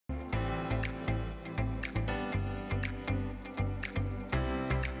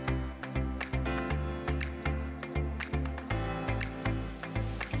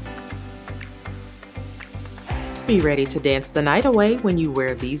Be ready to dance the night away when you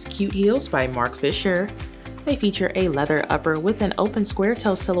wear these cute heels by Marc Fisher. They feature a leather upper with an open square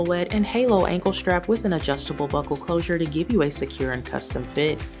toe silhouette and halo ankle strap with an adjustable buckle closure to give you a secure and custom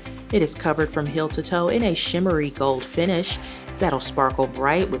fit. It is covered from heel to toe in a shimmery gold finish that'll sparkle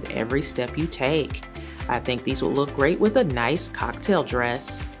bright with every step you take. I think these will look great with a nice cocktail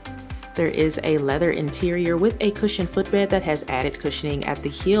dress. There is a leather interior with a cushioned footbed that has added cushioning at the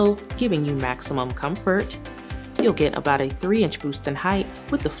heel, giving you maximum comfort. You'll get about a 3-inch boost in height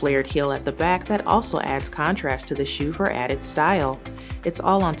with the flared heel at the back that also adds contrast to the shoe for added style. It's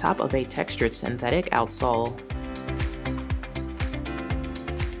all on top of a textured synthetic outsole.